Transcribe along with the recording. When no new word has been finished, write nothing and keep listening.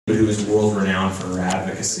who is world-renowned for her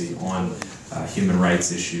advocacy on human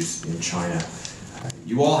rights issues in China.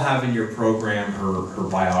 You all have in your program her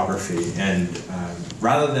biography, and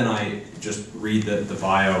rather than I just read the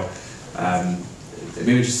bio,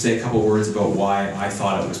 maybe just say a couple words about why I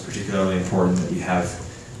thought it was particularly important that we have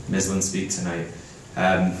Ms. Lin speak tonight.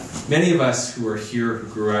 Many of us who are here,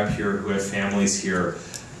 who grew up here, who have families here,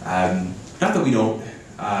 not that we don't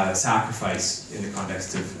sacrifice in the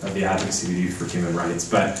context of the advocacy we do for human rights,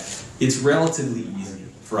 but it's relatively easy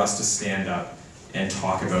for us to stand up and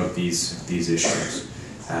talk about these issues.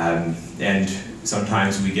 And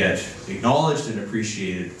sometimes we get acknowledged and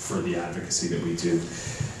appreciated for the advocacy that we do.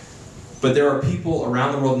 But there are people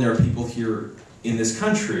around the world, and there are people here in this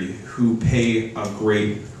country who pay a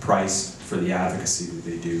great price for the advocacy that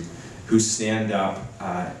they do, who stand up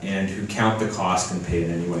and who count the cost and pay it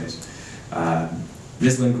anyways.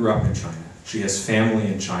 Ms. Lin grew up in China. She has family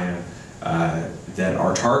in China that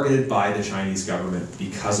are targeted by the Chinese government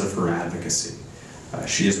because of her advocacy.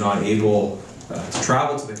 She is not able to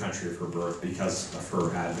travel to the country of her birth because of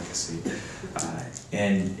her advocacy.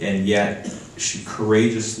 And yet she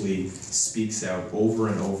courageously speaks out over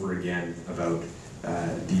and over again about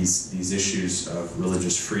these issues of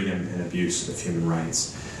religious freedom and abuse of human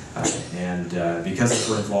rights. And because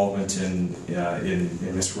of her involvement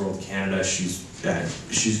in Miss World Canada, she's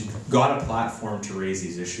got a platform to raise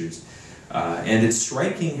these issues. And it's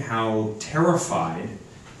striking how terrified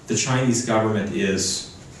the Chinese government is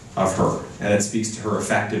of her, and it speaks to her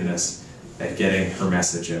effectiveness at getting her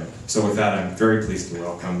message out. So with that, I'm very pleased to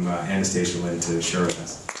welcome Anastasia Lin to share with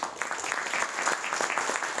us.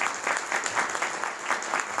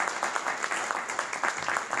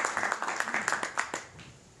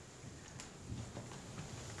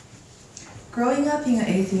 Growing up in an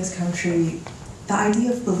atheist country, the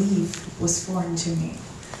idea of belief was foreign to me.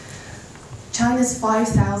 China's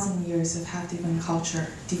 5,000 years of divine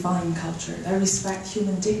culture that respect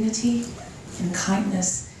human dignity and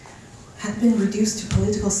kindness had been reduced to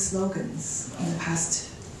political slogans in the past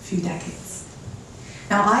few decades.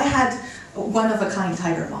 Now, I had a one-of-a-kind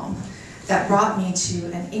tiger mom that brought me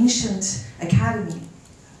to an ancient academy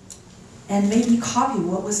and made me copy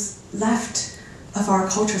what was left of our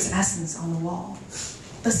culture's essence on the wall.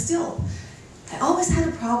 But still, I always had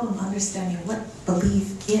a problem understanding what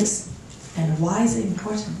belief is. And why is it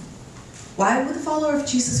important? Why would the follower of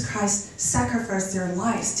Jesus Christ sacrifice their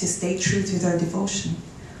lives to stay true to their devotion?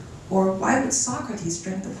 Or why would Socrates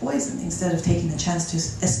drink the poison instead of taking the chance to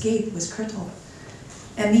escape with Crito?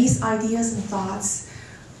 And these ideas and thoughts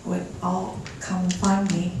would all come and find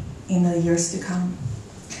me in the years to come.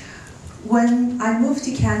 When I moved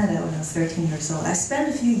to Canada when I was 13 years old, I spent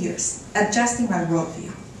a few years adjusting my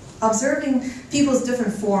worldview, observing people's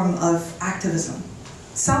different form of activism.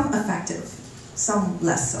 Some effective, some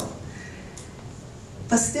less so.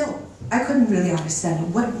 But still, I couldn't really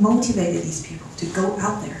understand what motivated these people to go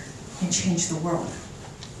out there and change the world.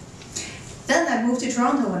 Then I moved to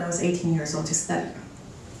Toronto when I was 18 years old to study.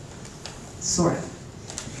 Sort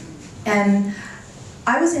of. And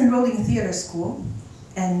I was enrolled in theater school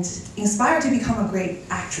and inspired to become a great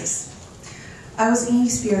actress. I was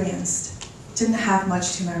inexperienced, didn't have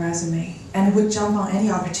much to my resume, and would jump on any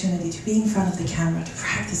opportunity to be in front of the camera to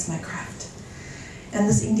practice my craft. And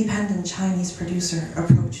this independent Chinese producer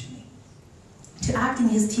approached me to act in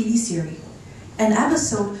his TV series, an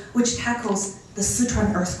episode which tackles the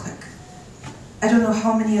Sichuan earthquake. I don't know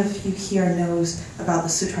how many of you here knows about the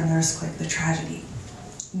Sichuan earthquake, the tragedy.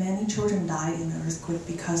 Many children died in the earthquake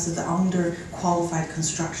because of the underqualified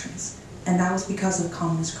constructions, and that was because of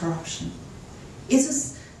communist corruption.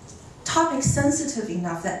 It's a topic sensitive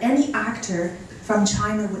enough that any actor from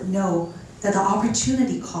China would know that the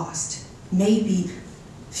opportunity cost may be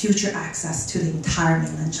future access to the entire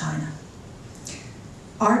mainland China.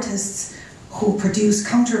 Artists who produce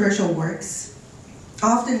controversial works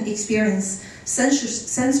often experience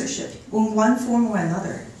censorship in one form or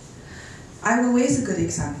another. Ai Weiwei is a good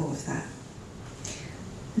example of that.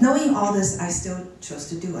 Knowing all this, I still chose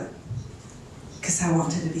to do it because I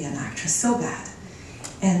wanted to be an actress so bad.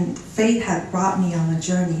 And fate had brought me on a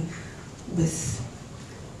journey with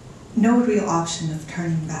no real option of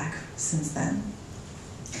turning back since then.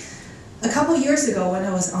 A couple years ago, when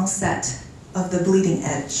I was on set of The Bleeding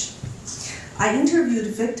Edge, I interviewed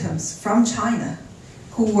victims from China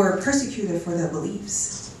who were persecuted for their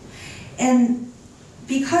beliefs. And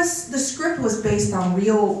because the script was based on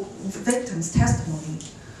real victims' testimony,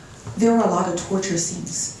 there were a lot of torture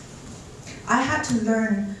scenes. I had to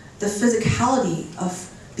learn the physicality of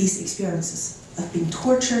these experiences of being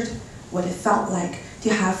tortured, what it felt like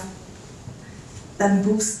to have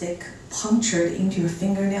bamboo stick punctured into your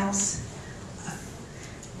fingernails,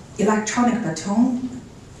 electronic baton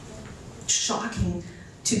shocking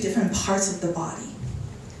to different parts of the body,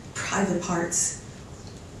 private parts,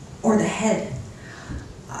 or the head.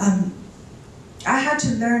 I had to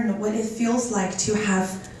learn what it feels like to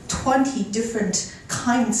have 20 different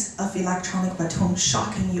kinds of electronic baton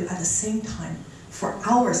shocking you at the same time for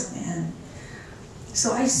hours, man.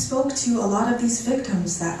 So I spoke to a lot of these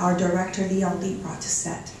victims that our director Liang Li brought to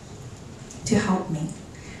set to help me.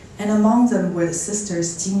 And among them were the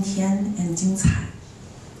sisters Jin Tian and Jin Cai.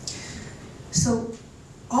 So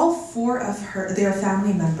all four of their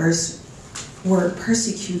family members were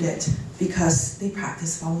persecuted because they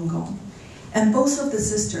practiced Falun Gong. And both of the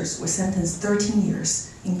sisters were sentenced 13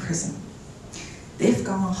 years in prison. They've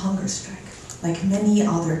gone on hunger strike, like many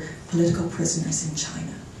other political prisoners in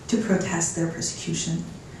China, to protest their persecution.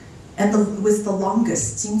 And with the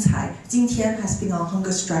longest, Jin Tian has been on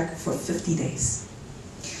hunger strike for 50 days.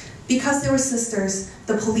 Because they were sisters,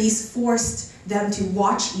 the police forced them to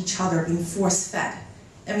watch each other being force-fed.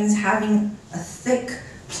 It means having a thick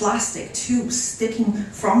plastic tube sticking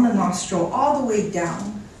from the nostril all the way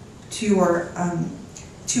down to your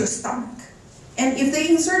stomach. And if they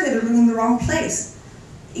inserted it in the wrong place,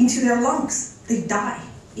 into their lungs, they die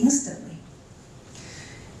instantly.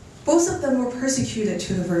 Both of them were persecuted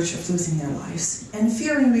to the verge of losing their lives, and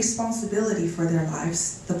fearing responsibility for their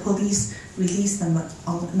lives, the police released them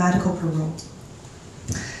on medical parole.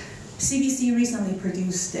 CBC recently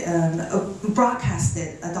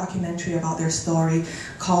broadcasted a documentary about their story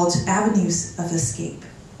called Avenues of Escape.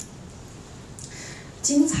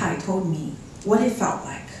 Jin Cai told me what it felt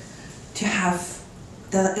like to have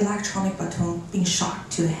the electronic baton being shot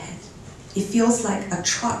to the head. It feels like a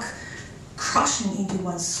truck crushing into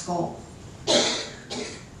one's skull.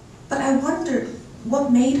 But I wondered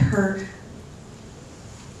what made her,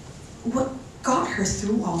 what got her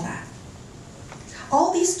through all that.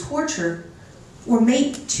 All these torture were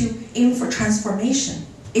made to aim for transformation.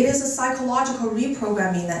 It is a psychological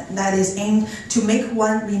reprogramming that is aimed to make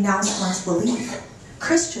one renounce one's belief.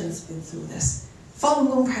 Christians been through this. Falun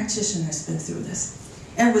Gong practitioners been through this.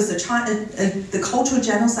 And with the cultural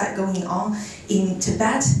genocide going on in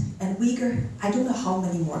Tibet and Uyghur, I don't know how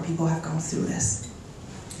many more people have gone through this.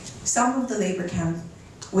 Some of the labor camp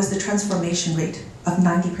was the transformation rate of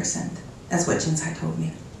 90%. That's what Jin Cai told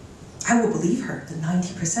me. I will believe her, the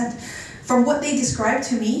 90%. From what they described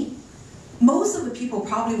to me, most of the people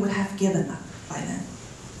probably would have given up by then.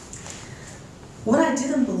 What I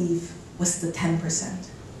didn't believe was the 10%.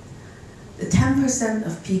 The 10%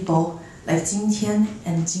 of people like Jin Tian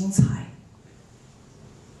and Jin Cai.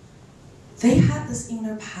 They had this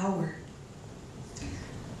inner power.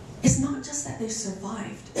 It's not just that they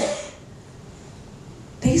survived.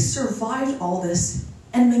 They survived all this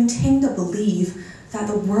and maintained the belief that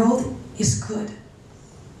the world is good.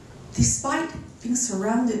 Despite being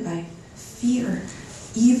surrounded by fear,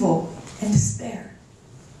 evil, and despair.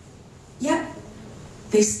 Yet,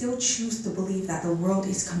 they still choose to believe that the world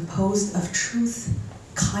is composed of truth,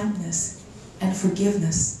 kindness, and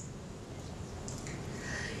forgiveness.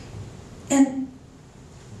 And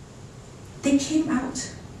they came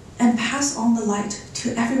out and passed on the light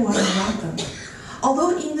to everyone around them.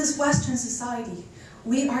 Although in this Western society,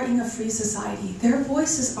 we are in a free society, their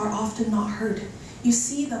voices are often not heard. You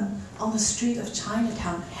see them on the street of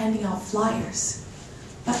Chinatown handing out flyers.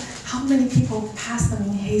 But how many people pass them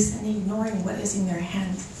in haste and ignoring what is in their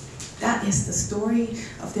hands? That is the story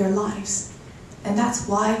of their lives. And that's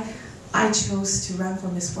why I chose to run for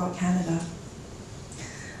Miss World Canada.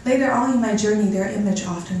 Later on in my journey, their image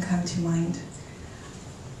often comes to mind.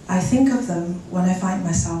 I think of them when I find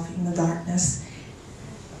myself in the darkness.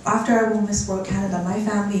 After I won Miss World Canada, my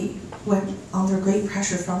family went under great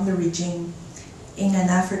pressure from the regime in an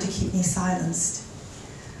effort to keep me silenced.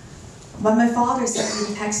 When my father sent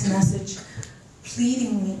me a text message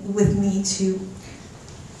pleading with me to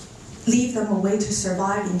leave them a way to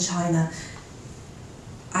survive in China,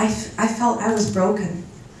 I felt I was broken.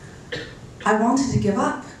 I wanted to give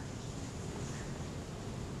up.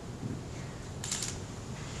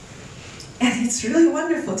 And it's really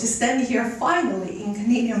wonderful to stand here finally in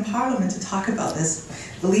Canadian Parliament to talk about this.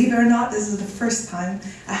 Believe it or not, this is the first time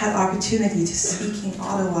I had the opportunity to speak in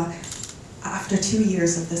Ottawa after 2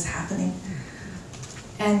 years of this happening.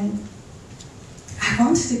 And I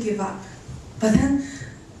wanted to give up. But then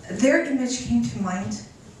their image came to mind,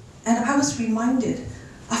 and I was reminded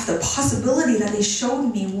of the possibility that they showed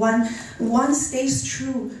me when one stays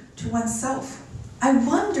true to oneself. I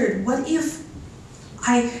wondered, what if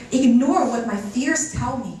I ignore what my fears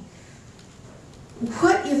tell me?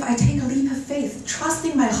 What if I take a leap of faith,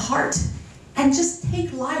 trusting my heart, and just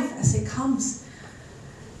take life as it comes?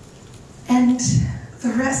 And the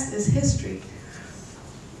rest is history.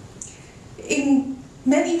 In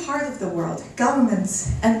many parts of the world,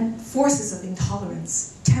 governments and forces of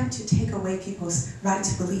intolerance attempt to take away people's right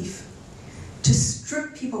to believe, to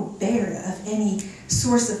strip people bare of any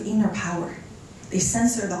source of inner power. They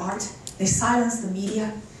censor the art, they silence the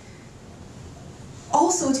media,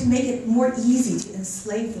 also to make it more easy to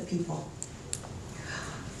enslave the people.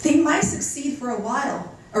 They might succeed for a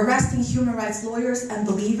while, arresting human rights lawyers and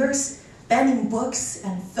believers, banning books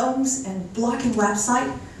and films and blocking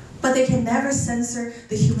websites, but they can never censor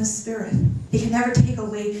the human spirit. They can never take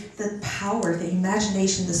away the power, the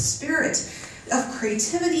imagination, the spirit of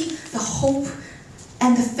creativity, the hope,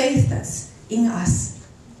 and the faith that's in us.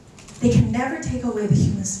 They can never take away the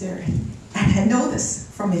human spirit. And I know this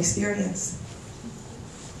from experience.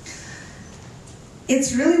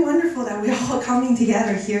 It's really wonderful that we're all coming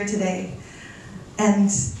together here today. And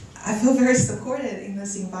I feel very supported in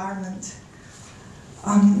this environment.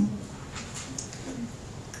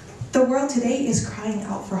 The world today is crying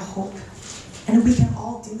out for hope, and we can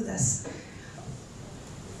all do this.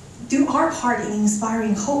 Do our part in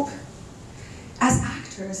inspiring hope. As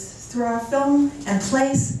actors, through our film and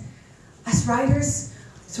plays, as writers,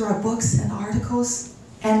 through our books and articles,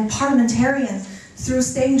 and parliamentarians, through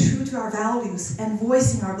staying true to our values and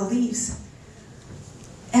voicing our beliefs,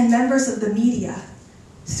 and members of the media,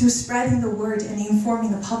 through spreading the word and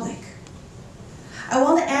informing the public. I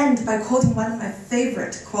want to end by quoting one of my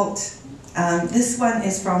favorite quotes. This one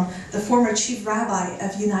is from the former chief rabbi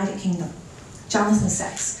of United Kingdom, Jonathan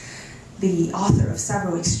Sacks, the author of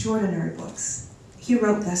several extraordinary books. He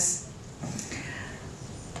wrote this: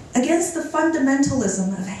 "Against the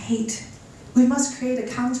fundamentalism of hate, we must create a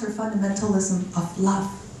counter-fundamentalism of love.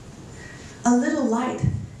 A little light,"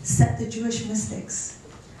 said the Jewish mystics,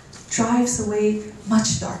 "drives away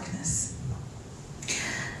much darkness."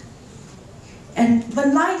 And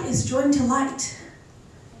when light is joined to light,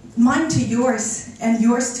 mine to yours and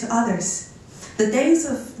yours to others, the dance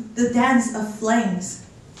of flames,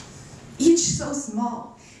 each so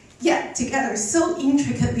small, yet together so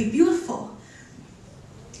intricately beautiful.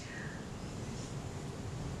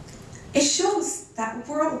 It shows that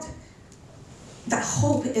world, that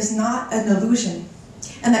hope is not an illusion,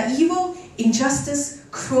 and that evil, injustice,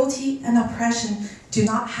 cruelty, and oppression do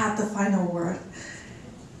not have the final word.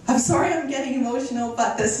 I'm sorry I'm getting emotional,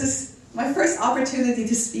 but this is my first opportunity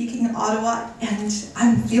to speak in Ottawa, and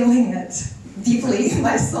I'm feeling it deeply in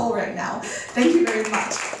my soul right now. Thank you very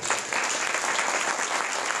much.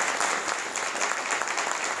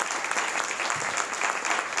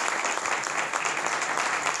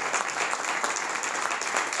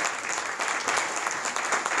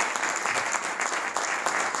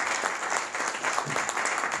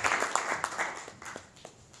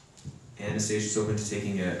 Anastasia is open to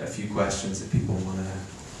taking a few questions if people want to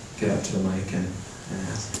get up to the mic and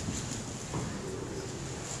ask.